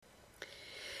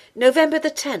November the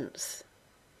 10th,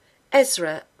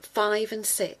 Ezra 5 and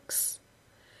 6,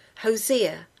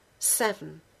 Hosea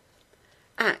 7,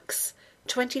 Acts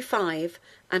 25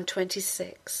 and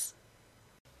 26.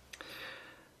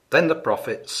 Then the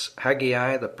prophets,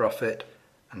 Haggai the prophet,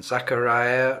 and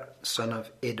Zechariah son of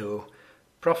Iddo,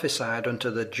 prophesied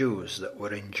unto the Jews that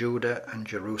were in Judah and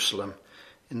Jerusalem,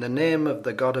 in the name of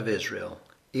the God of Israel,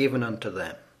 even unto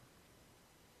them.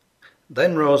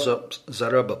 Then rose up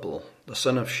Zerubbabel the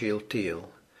son of Shealtiel,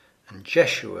 and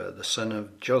Jeshua the son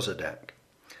of Jozadak,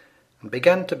 and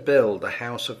began to build the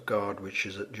house of God which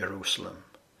is at Jerusalem.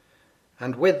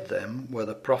 And with them were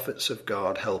the prophets of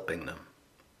God helping them.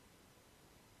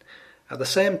 At the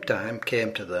same time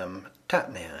came to them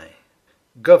Tatnai,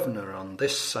 governor on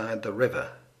this side the river,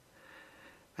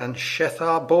 and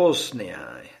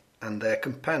Shethar-boznai and their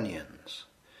companions,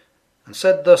 and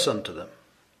said thus unto them,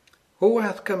 Who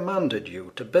hath commanded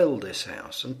you to build this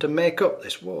house, and to make up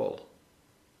this wall?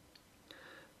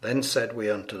 Then said we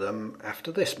unto them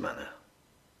after this manner,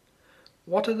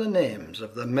 What are the names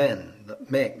of the men that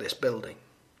make this building?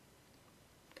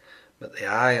 But the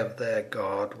eye of their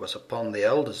God was upon the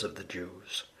elders of the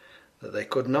Jews, that they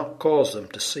could not cause them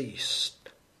to cease,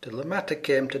 till the matter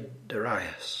came to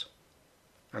Darius.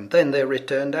 And then they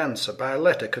returned answer by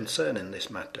letter concerning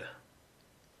this matter.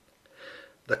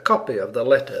 The copy of the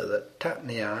letter that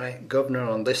Tatnai, governor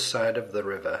on this side of the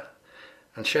river,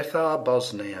 and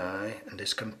Shethar-boznai and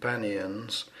his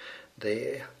companions,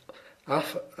 the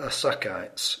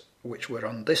Arphasakites, which were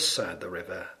on this side the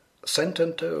river, sent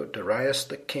unto Darius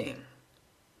the king.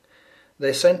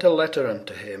 They sent a letter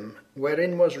unto him,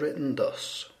 wherein was written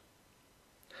thus,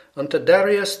 Unto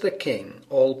Darius the king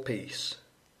all peace.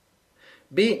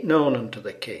 Be it known unto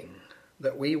the king,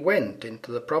 that we went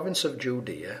into the province of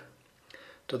Judea,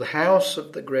 to the house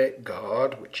of the great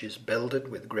God, which is builded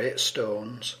with great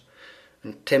stones,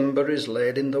 and timber is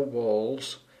laid in the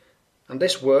walls, and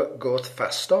this work goeth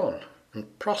fast on,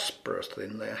 and prospereth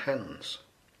in their hands.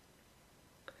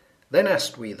 Then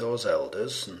asked we those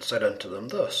elders, and said unto them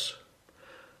thus,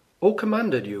 Who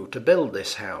commanded you to build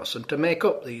this house, and to make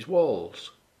up these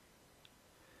walls?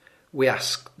 We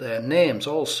asked their names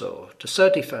also, to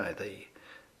certify thee,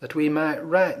 that we might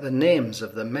write the names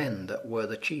of the men that were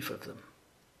the chief of them.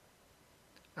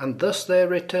 And thus they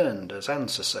returned as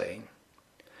answer, saying,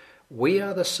 We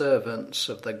are the servants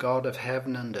of the God of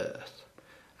heaven and earth,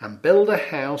 and build a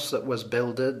house that was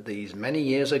builded these many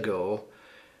years ago,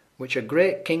 which a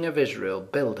great king of Israel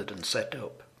builded and set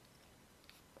up.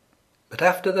 But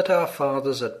after that our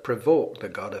fathers had provoked the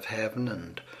God of heaven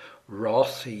and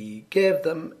wrath, he gave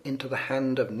them into the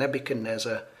hand of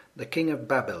Nebuchadnezzar, the king of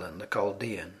Babylon, the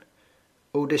Chaldean,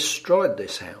 who destroyed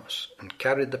this house and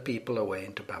carried the people away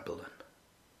into Babylon.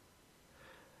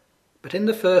 But in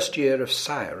the first year of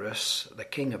Cyrus, the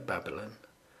king of Babylon,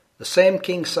 the same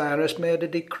King Cyrus made a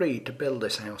decree to build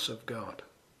this house of God.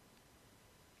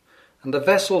 And the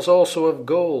vessels also of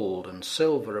gold and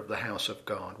silver of the house of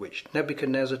God, which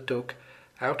Nebuchadnezzar took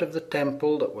out of the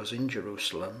temple that was in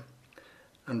Jerusalem,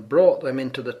 and brought them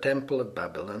into the temple of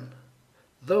Babylon,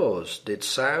 those did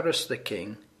Cyrus the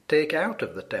king take out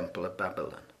of the temple of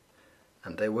Babylon,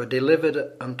 and they were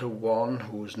delivered unto one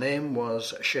whose name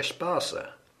was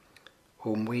Sheshbazzar,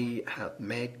 whom we had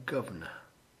made governor.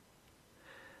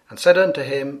 And said unto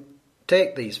him,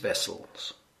 Take these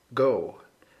vessels, go,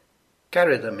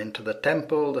 carry them into the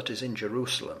temple that is in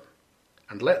Jerusalem,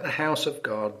 and let the house of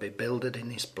God be builded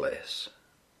in his place.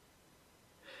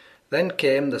 Then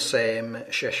came the same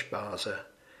Sheshbazzar,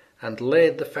 and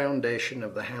laid the foundation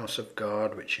of the house of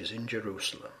God which is in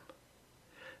Jerusalem.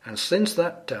 And since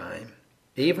that time,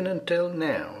 even until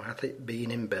now, hath it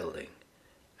been in building,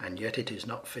 and yet it is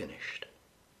not finished.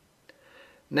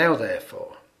 Now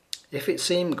therefore, if it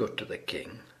seem good to the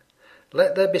king,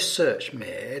 let there be search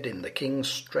made in the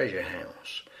king's treasure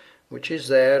house, which is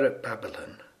there at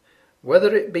Babylon,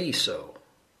 whether it be so,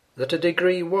 that a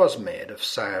decree was made of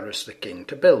Cyrus the king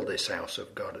to build this house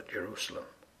of God at Jerusalem.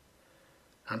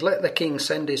 And let the king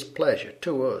send his pleasure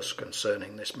to us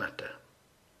concerning this matter.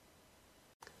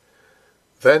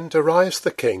 Then Darius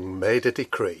the king made a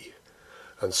decree,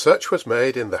 and search was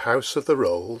made in the house of the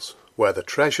rolls, where the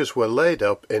treasures were laid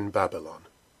up in Babylon.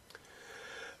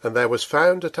 And there was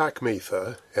found at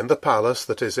Achmetha, in the palace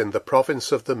that is in the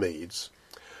province of the Medes,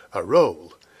 a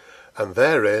roll, and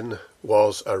therein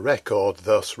was a record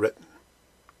thus written.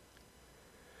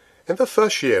 In the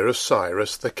first year of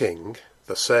Cyrus the king,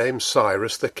 the same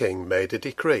Cyrus the king made a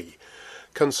decree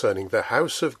concerning the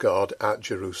house of God at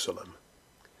Jerusalem.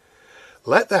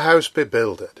 Let the house be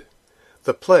builded,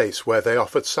 the place where they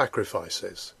offered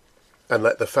sacrifices, and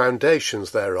let the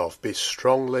foundations thereof be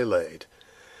strongly laid,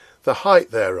 the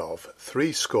height thereof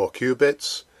 80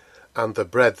 cubits, and the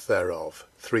breadth thereof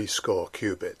 80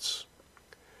 cubits,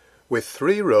 with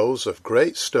 3 rows of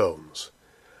great stones,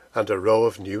 and a row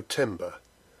of new timber,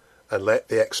 and let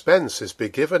the expenses be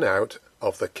given out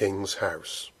of the king's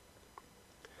house.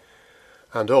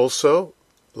 And also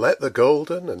let the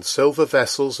golden and silver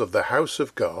vessels of the house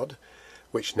of God,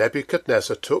 which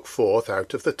Nebuchadnezzar took forth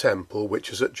out of the temple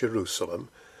which is at Jerusalem,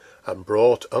 and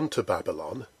brought unto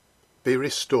Babylon, be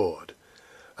restored,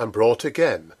 and brought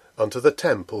again unto the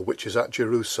temple which is at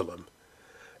Jerusalem,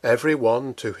 every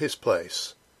one to his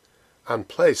place, and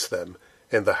place them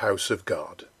in the house of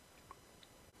God.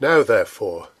 Now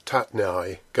therefore,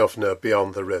 Tatnai, governor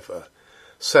beyond the river,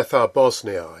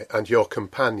 Sethar-boznai, and your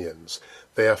companions,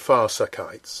 the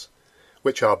Apharsachites,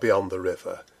 which are beyond the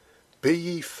river, be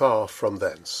ye far from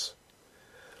thence.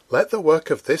 Let the work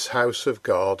of this house of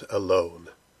God alone.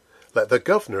 Let the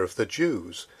governor of the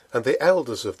Jews and the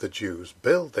elders of the Jews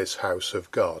build this house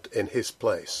of God in his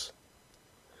place.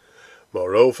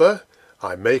 Moreover,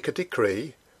 I make a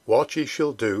decree, what ye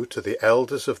shall do to the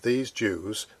elders of these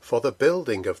Jews for the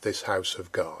building of this house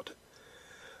of God,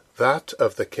 that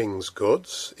of the king's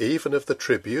goods, even of the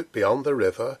tribute beyond the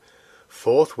river,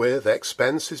 forthwith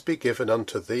expenses be given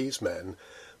unto these men,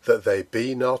 that they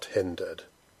be not hindered.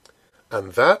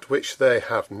 And that which they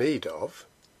have need of,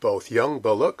 both young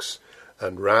bullocks,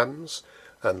 and rams,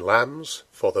 and lambs,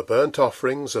 for the burnt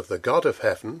offerings of the God of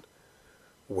heaven,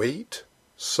 wheat,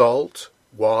 salt,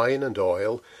 wine, and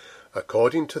oil,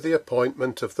 according to the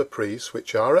appointment of the priests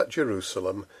which are at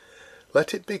Jerusalem,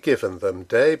 let it be given them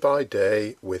day by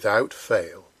day without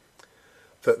fail,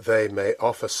 that they may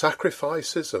offer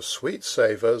sacrifices of sweet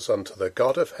savours unto the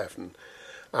God of heaven,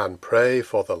 and pray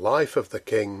for the life of the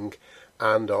king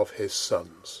and of his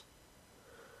sons.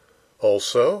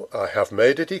 Also I have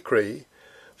made a decree,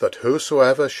 that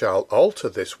whosoever shall alter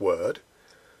this word,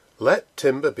 let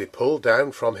timber be pulled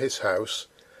down from his house,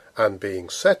 and being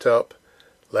set up,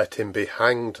 let him be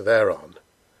hanged thereon,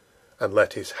 and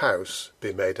let his house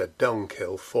be made a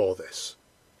dunghill for this.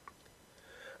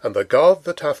 And the God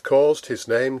that hath caused his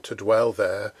name to dwell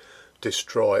there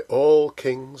destroy all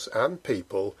kings and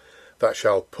people that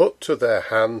shall put to their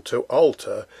hand to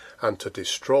alter and to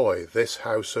destroy this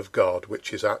house of God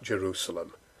which is at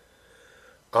Jerusalem.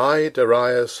 I,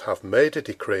 Darius, have made a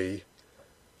decree,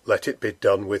 let it be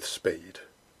done with speed.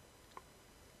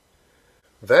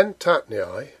 Then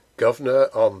Tatnai, governor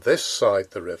on this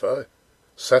side the river,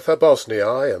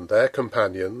 Sethar-boznai and their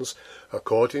companions,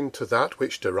 according to that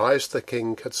which Darius the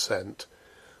king had sent,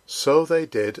 so they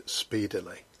did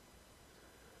speedily.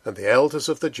 And the elders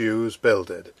of the Jews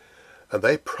builded, and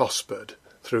they prospered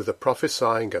through the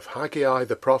prophesying of Haggai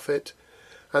the prophet,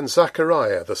 and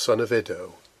Zechariah the son of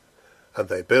Iddo. And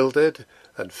they builded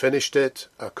and finished it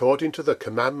according to the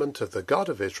commandment of the God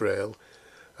of Israel,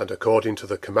 and according to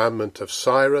the commandment of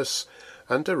Cyrus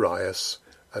and Darius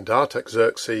and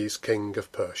Artaxerxes king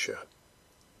of Persia.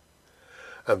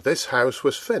 And this house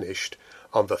was finished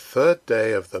on the 3rd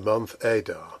day of the month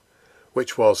Adar,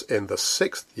 which was in the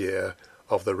 6th year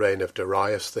of the reign of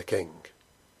Darius the king.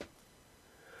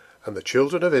 And the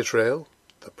children of Israel,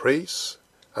 the priests,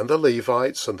 and the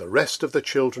Levites, and the rest of the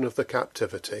children of the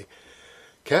captivity,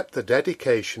 kept the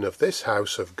dedication of this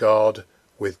house of God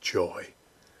with joy,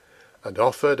 and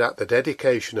offered at the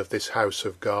dedication of this house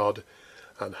of God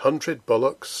 100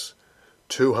 bullocks,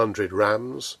 200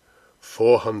 rams,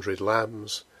 400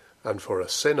 lambs, and for a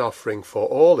sin offering for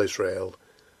all Israel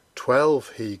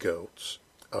 12 he-goats,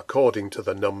 according to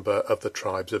the number of the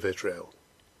tribes of Israel.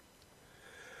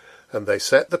 And they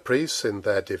set the priests in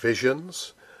their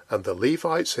divisions, and the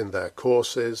Levites in their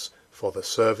courses, for the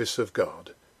service of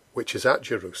God, which is at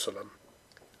Jerusalem,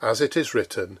 as it is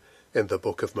written in the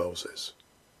book of Moses.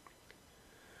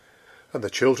 And the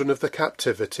children of the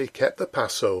captivity kept the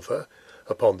Passover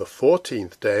upon the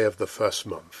 14th day of the 1st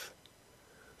month.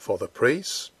 For the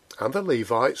priests and the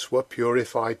Levites were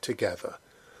purified together,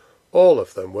 all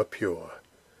of them were pure,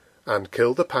 and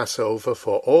killed the Passover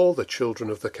for all the children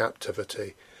of the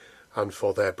captivity, and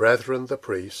for their brethren the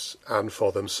priests, and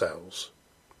for themselves.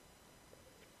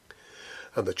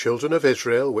 And the children of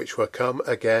Israel which were come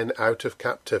again out of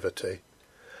captivity,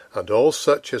 and all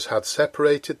such as had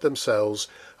separated themselves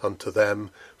unto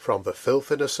them from the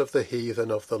filthiness of the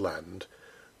heathen of the land,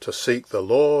 to seek the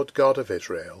Lord God of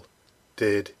Israel,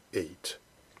 did eat,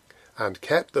 and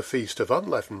kept the feast of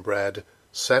unleavened bread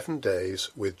 7 days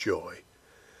with joy.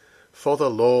 For the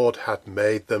Lord had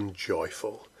made them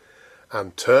joyful,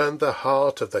 and turned the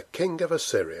heart of the king of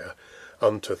Assyria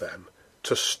unto them,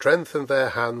 to strengthen their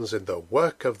hands in the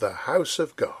work of the house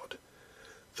of God,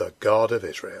 the God of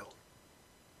Israel.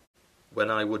 when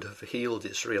I would have healed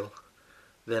Israel,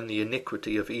 then the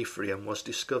iniquity of Ephraim was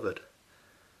discovered,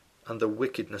 and the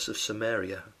wickedness of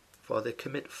Samaria, for they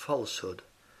commit falsehood,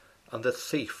 and the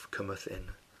thief cometh in,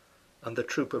 and the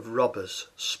troop of robbers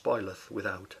spoileth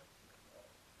without.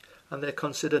 And they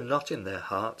consider not in their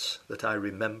hearts that I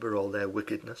remember all their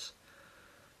wickedness.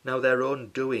 Now their own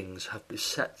doings have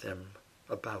beset them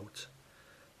about.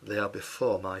 They are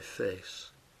before my face.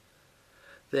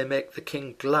 They make the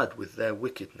king glad with their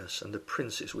wickedness, and the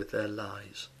princes with their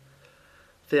lies.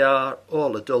 They are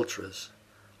all adulterers,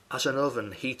 as an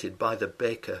oven heated by the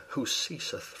baker, who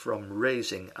ceaseth from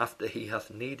raising after he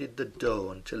hath kneaded the dough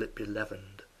until it be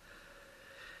leavened.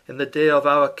 In the day of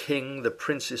our king the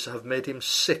princes have made him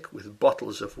sick with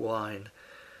bottles of wine.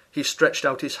 He stretched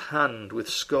out his hand with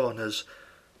scorners,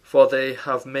 for they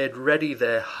have made ready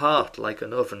their heart like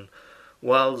an oven.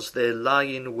 Whiles they lie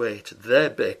in wait, their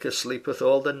baker sleepeth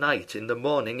all the night. In the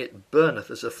morning it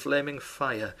burneth as a flaming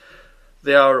fire.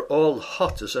 They are all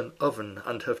hot as an oven,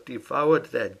 and have devoured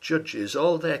their judges.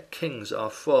 All their kings are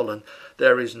fallen.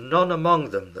 There is none among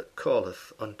them that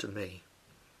calleth unto me.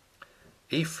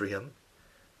 Ephraim,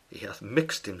 he hath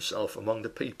mixed himself among the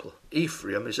people.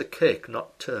 Ephraim is a cake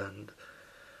not turned.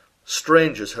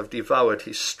 Strangers have devoured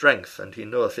his strength, and he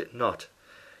knoweth it not.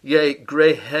 Yea,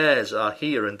 grey hairs are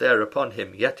here and there upon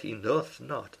him, yet he knoweth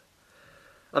not.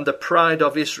 And the pride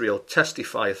of Israel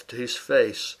testifieth to his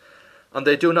face, and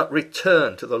they do not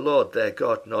return to the Lord their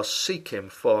God, nor seek him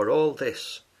for all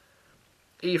this.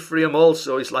 Ephraim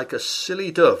also is like a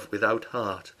silly dove without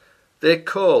heart. They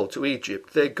call to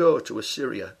Egypt, they go to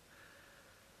Assyria.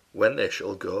 When they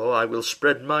shall go, I will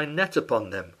spread my net upon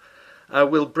them. I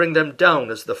will bring them down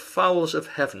as the fowls of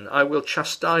heaven. I will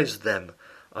chastise them,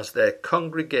 as their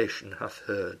congregation hath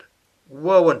heard.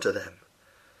 Woe unto them,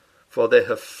 for they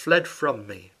have fled from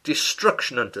me,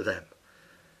 destruction unto them,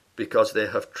 because they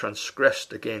have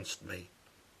transgressed against me.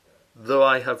 Though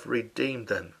I have redeemed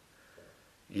them,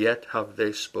 yet have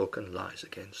they spoken lies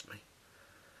against me.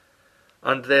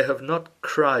 And they have not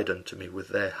cried unto me with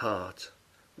their heart,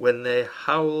 when they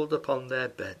howled upon their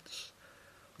beds.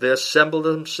 They assemble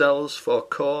themselves for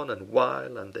corn and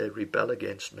wile, and they rebel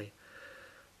against me.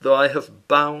 Though I have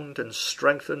bound and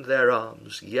strengthened their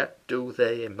arms, yet do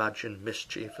they imagine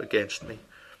mischief against me.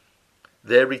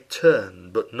 They return,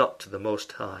 but not to the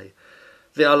Most High.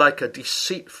 They are like a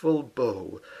deceitful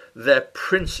bow. Their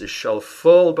princes shall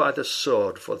fall by the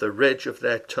sword for the rage of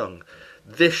their tongue.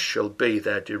 This shall be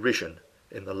their derision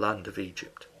in the land of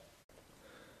Egypt.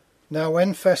 Now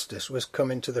when Festus was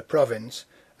come into the province,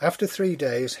 after 3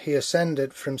 days he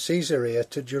ascended from Caesarea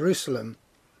to Jerusalem.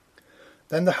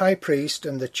 Then the high priest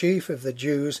and the chief of the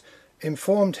Jews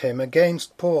informed him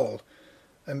against Paul,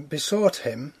 and besought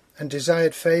him, and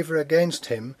desired favour against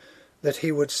him, that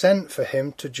he would send for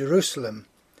him to Jerusalem,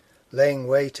 laying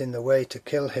wait in the way to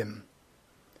kill him.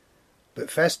 But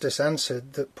Festus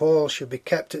answered that Paul should be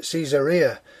kept at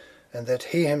Caesarea, and that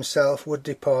he himself would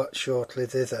depart shortly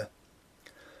thither.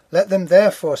 Let them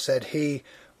therefore, said he,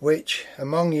 which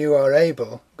among you are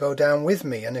able, go down with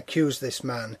me, and accuse this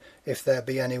man, if there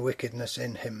be any wickedness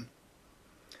in him.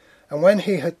 And when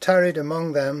he had tarried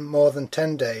among them more than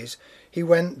 10 days, he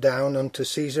went down unto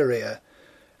Caesarea,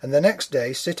 and the next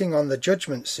day, sitting on the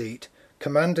judgment seat,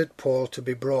 commanded Paul to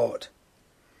be brought.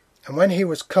 And when he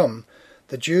was come,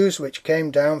 the Jews which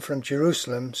came down from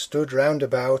Jerusalem stood round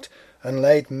about, and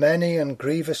laid many and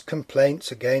grievous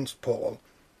complaints against Paul,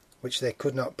 which they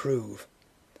could not prove.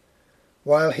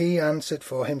 While he answered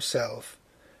for himself,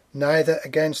 Neither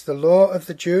against the law of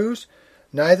the Jews,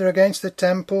 neither against the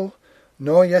temple,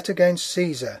 nor yet against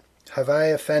Caesar, have I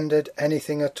offended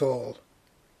anything at all.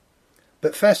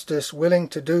 But Festus, willing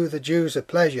to do the Jews a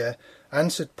pleasure,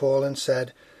 answered Paul and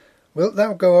said, Wilt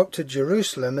thou go up to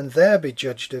Jerusalem, and there be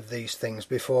judged of these things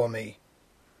before me?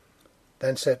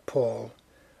 Then said Paul,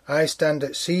 I stand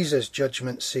at Caesar's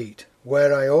judgment seat,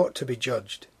 where I ought to be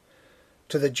judged.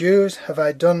 To the Jews have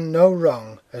I done no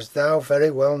wrong, as thou very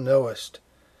well knowest.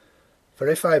 For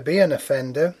if I be an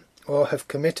offender, or have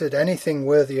committed anything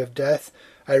worthy of death,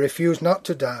 I refuse not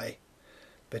to die.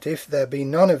 But if there be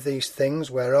none of these things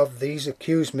whereof these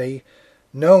accuse me,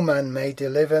 no man may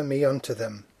deliver me unto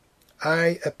them.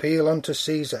 I appeal unto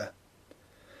Caesar.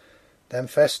 Then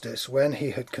Festus, when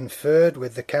he had conferred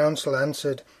with the council,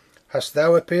 answered, Hast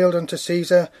thou appealed unto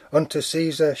Caesar? Unto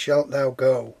Caesar shalt thou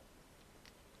go.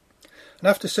 And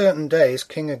after certain days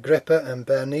King Agrippa and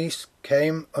Bernice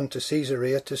came unto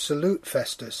Caesarea to salute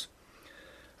Festus.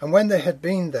 And when they had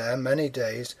been there many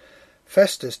days,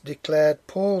 Festus declared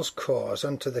Paul's cause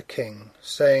unto the king,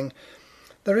 saying,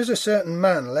 There is a certain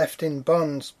man left in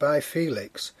bonds by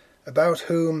Felix, about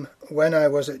whom, when I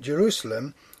was at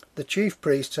Jerusalem, the chief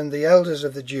priests and the elders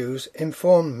of the Jews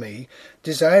informed me,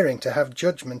 desiring to have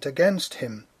judgment against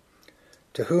him.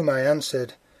 To whom I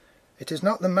answered, It is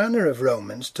not the manner of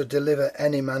Romans to deliver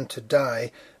any man to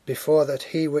die, before that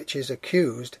he which is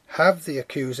accused have the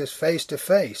accusers face to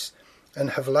face,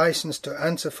 and have license to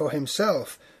answer for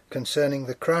himself concerning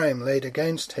the crime laid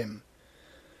against him.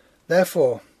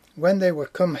 Therefore, when they were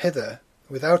come hither,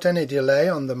 without any delay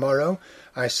on the morrow,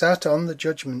 I sat on the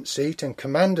judgment seat and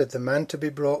commanded the man to be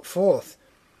brought forth,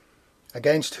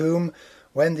 against whom,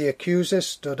 when the accusers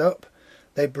stood up,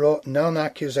 they brought none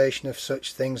accusation of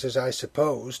such things as I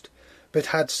supposed, but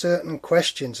had certain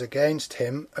questions against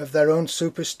him of their own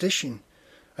superstition,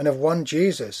 and of one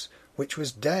Jesus, which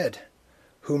was dead,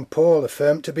 whom Paul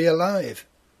affirmed to be alive.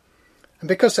 And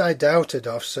because I doubted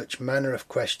of such manner of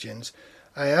questions,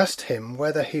 I asked him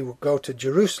whether he would go to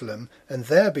Jerusalem and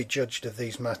there be judged of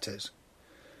these matters.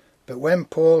 But when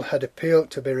Paul had appealed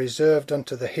to be reserved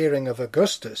unto the hearing of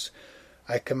Augustus,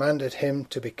 I commanded him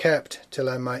to be kept till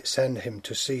I might send him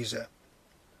to Caesar.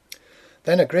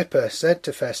 Then Agrippa said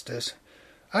to Festus,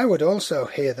 I would also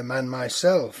hear the man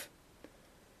myself.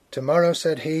 Tomorrow,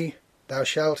 said he, thou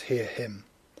shalt hear him.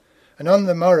 And on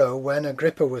the morrow, when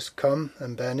Agrippa was come,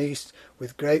 and Bernice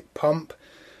with great pomp,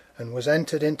 and was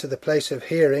entered into the place of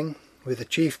hearing, with the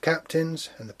chief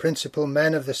captains and the principal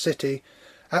men of the city,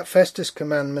 at Festus'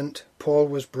 commandment Paul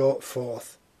was brought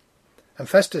forth. And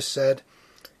Festus said,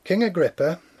 King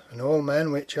Agrippa, and all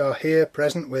men which are here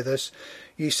present with us,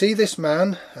 ye see this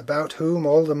man, about whom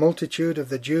all the multitude of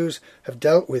the Jews have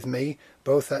dealt with me,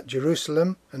 both at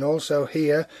Jerusalem and also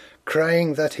here,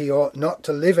 crying that he ought not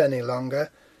to live any longer.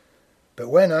 But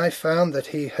when I found that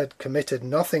he had committed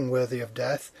nothing worthy of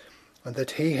death, and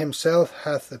that he himself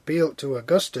hath appealed to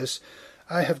Augustus,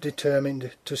 I have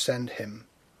determined to send him,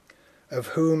 of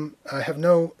whom I have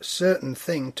no certain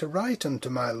thing to write unto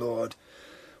my lord.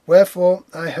 Wherefore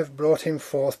I have brought him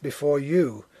forth before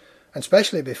you, and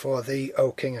specially before thee,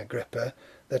 O King Agrippa,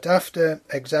 that after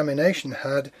examination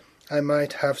had, I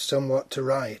might have somewhat to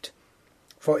write.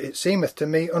 For it seemeth to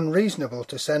me unreasonable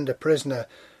to send a prisoner,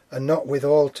 and not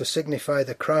withal to signify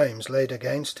the crimes laid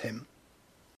against him.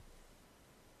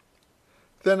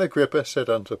 Then Agrippa said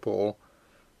unto Paul,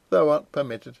 Thou art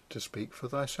permitted to speak for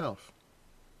thyself.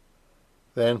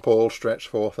 Then Paul stretched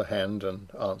forth a hand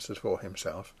and answered for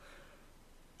himself,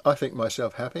 I think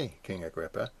myself happy, King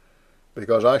Agrippa,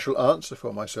 because I shall answer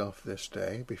for myself this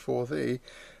day before thee,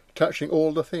 touching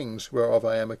all the things whereof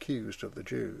I am accused of the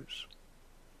Jews.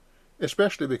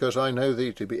 Especially because I know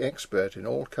thee to be expert in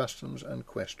all customs and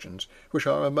questions which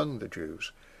are among the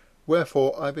Jews,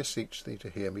 wherefore I beseech thee to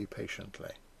hear me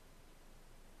patiently.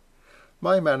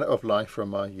 My manner of life from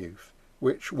my youth,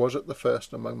 which was at the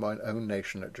first among mine own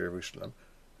nation at Jerusalem,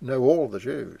 know all the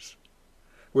Jews,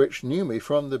 which knew me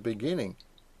from the beginning,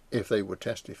 if they would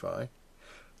testify,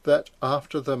 that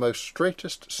after the most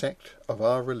straitest sect of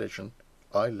our religion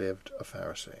I lived a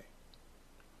Pharisee.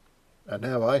 And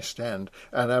now I stand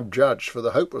and am judged for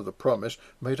the hope of the promise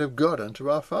made of God unto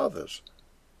our fathers,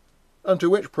 unto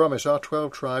which promise our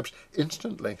 12 tribes,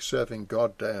 instantly serving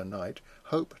God day and night,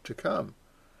 hope to come.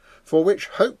 For which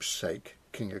hope's sake,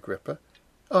 King Agrippa,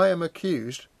 I am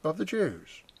accused of the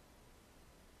Jews.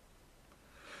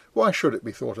 Why should it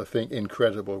be thought a thing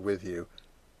incredible with you,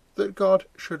 that God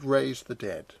should raise the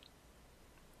dead?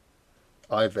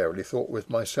 I verily thought with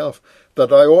myself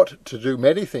that I ought to do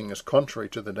many things contrary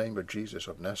to the name of Jesus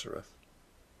of Nazareth,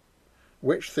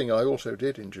 which thing I also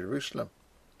did in Jerusalem.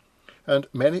 And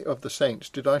many of the saints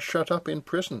did I shut up in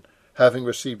prison, having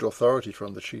received authority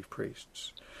from the chief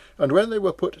priests. And when they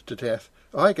were put to death,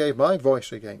 I gave my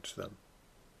voice against them.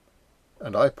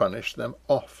 And I punished them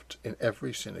oft in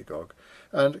every synagogue,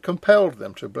 and compelled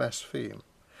them to blaspheme.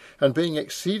 And being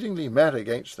exceedingly mad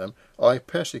against them, I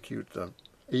persecuted them,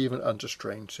 even unto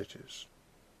strange cities.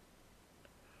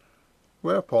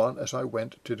 Whereupon, as I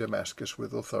went to Damascus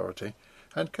with authority,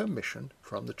 and commission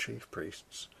from the chief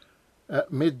priests,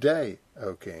 at midday,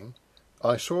 O king,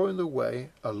 I saw in the way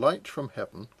a light from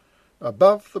heaven,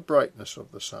 above the brightness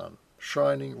of the sun,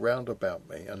 shining round about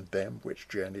me and them which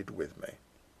journeyed with me.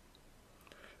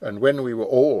 And when we were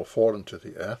all fallen to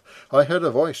the earth, I heard a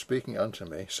voice speaking unto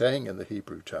me, saying in the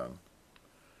Hebrew tongue,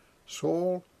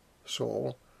 Saul,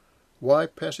 Saul, why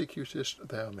persecutest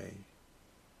thou me?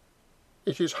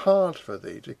 It is hard for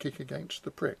thee to kick against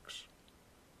the pricks.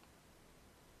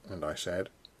 And I said,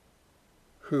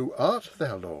 Who art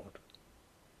thou, Lord?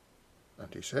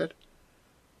 And he said,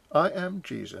 I am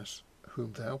Jesus,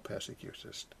 whom thou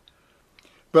persecutest.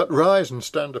 But rise and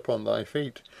stand upon thy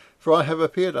feet, for I have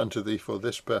appeared unto thee for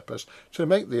this purpose, to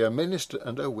make thee a minister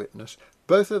and a witness,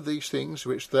 both of these things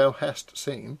which thou hast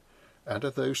seen, and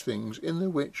of those things in the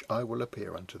which I will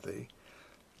appear unto thee,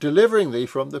 delivering thee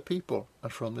from the people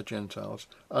and from the Gentiles,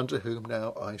 unto whom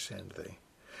now I send thee,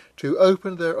 to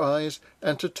open their eyes,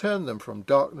 and to turn them from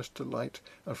darkness to light,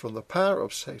 and from the power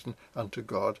of Satan unto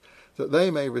God, that they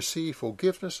may receive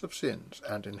forgiveness of sins,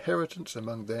 and inheritance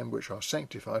among them which are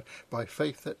sanctified by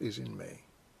faith that is in me.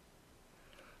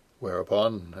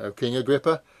 Whereupon, O King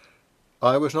Agrippa,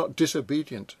 I was not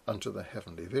disobedient unto the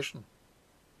heavenly vision,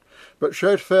 but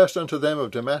showed first unto them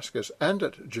of Damascus and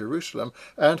at Jerusalem,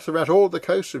 and throughout all the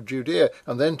coasts of Judea,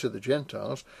 and then to the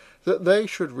Gentiles, that they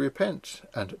should repent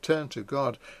and turn to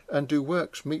God, and do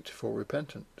works meet for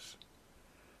repentance.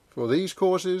 For these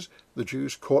causes the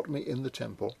Jews caught me in the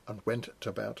temple, and went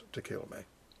about to kill me.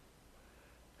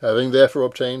 Having therefore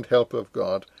obtained help of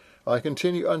God, I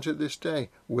continue unto this day,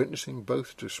 witnessing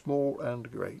both to small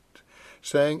and great,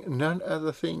 saying none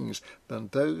other things than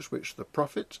those which the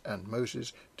prophets and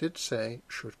Moses did say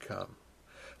should come,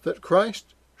 that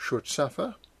Christ should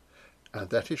suffer, and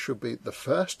that he should be the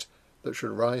first that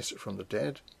should rise from the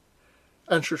dead,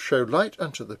 and should show light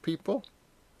unto the people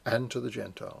and to the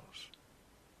Gentiles.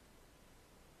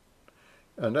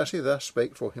 And as he thus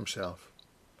spake for himself,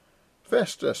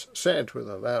 Festus said with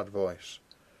a loud voice,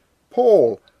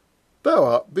 Paul, thou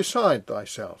art beside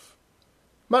thyself.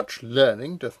 Much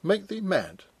learning doth make thee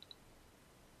mad.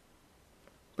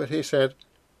 But he said,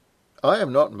 I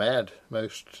am not mad,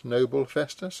 most noble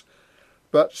Festus,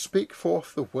 but speak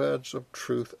forth the words of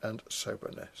truth and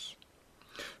soberness.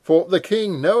 For the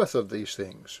king knoweth of these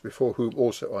things, before whom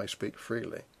also I speak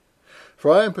freely.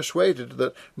 For I am persuaded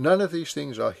that none of these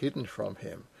things are hidden from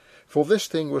him, for this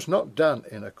thing was not done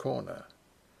in a corner.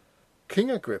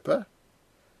 King Agrippa,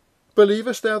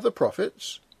 believest thou the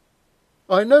prophets?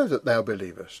 I know that thou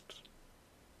believest.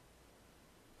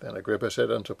 Then Agrippa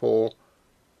said unto Paul,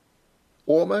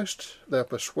 Almost thou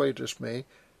persuadest me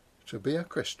to be a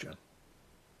Christian.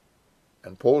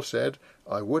 And Paul said,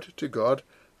 I would to God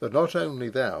that not only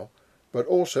thou, but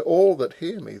also all that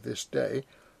hear me this day,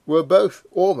 were both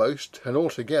almost and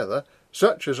altogether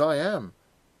such as I am,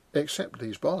 except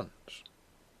these bonds.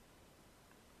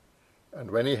 And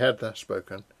when he had thus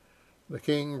spoken, the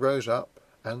king rose up,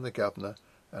 and the governor,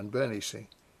 and Bernice,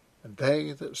 and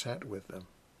they that sat with them.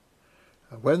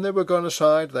 And when they were gone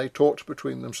aside, they talked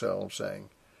between themselves, saying,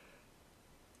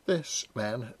 This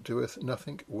man doeth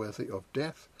nothing worthy of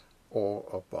death or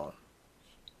of bonds.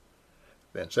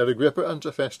 Then said Agrippa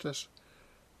unto Festus,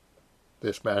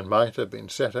 This man might have been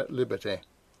set at liberty,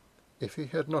 if he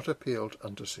had not appealed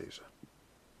unto Caesar.